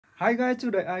Hi guys,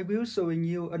 today I will showing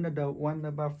you another one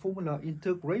about formula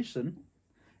integration.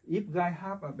 If guy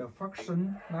have the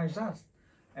function like that,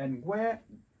 and where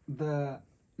the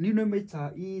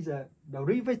denominator is a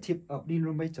derivative of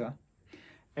denominator,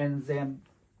 and then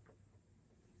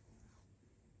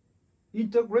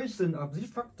integration of this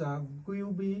factor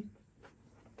will be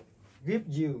give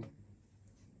you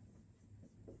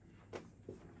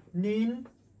mean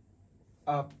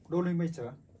of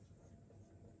denominator.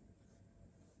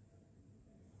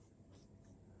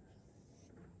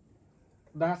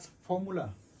 That's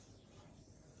formula.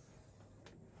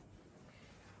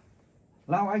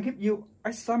 Now I give you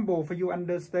example for you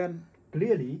understand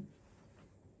clearly.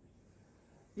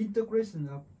 Integration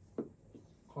of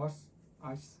cos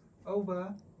x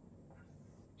over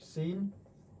sin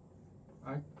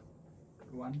x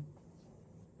 1.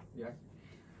 Yes.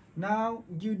 Now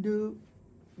you do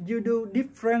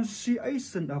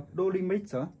differentiation of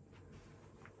denominator.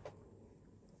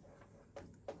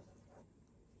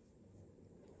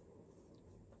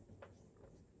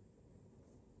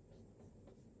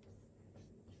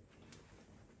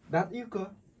 That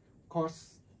equal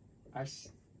cos x.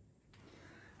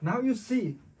 Now you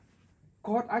see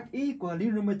cos x equal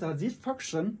denominator this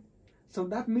function, so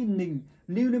that meaning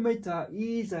denominator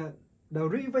is a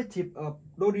derivative of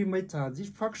denominator this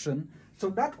function, so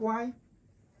that's why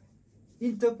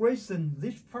integration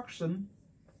this function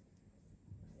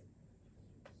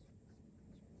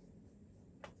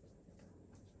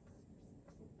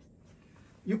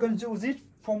you can use this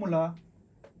formula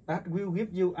that will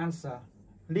give you answer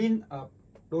ln of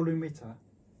denominator.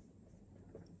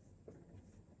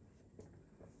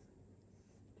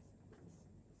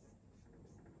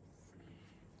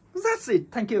 That's it.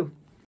 Thank you.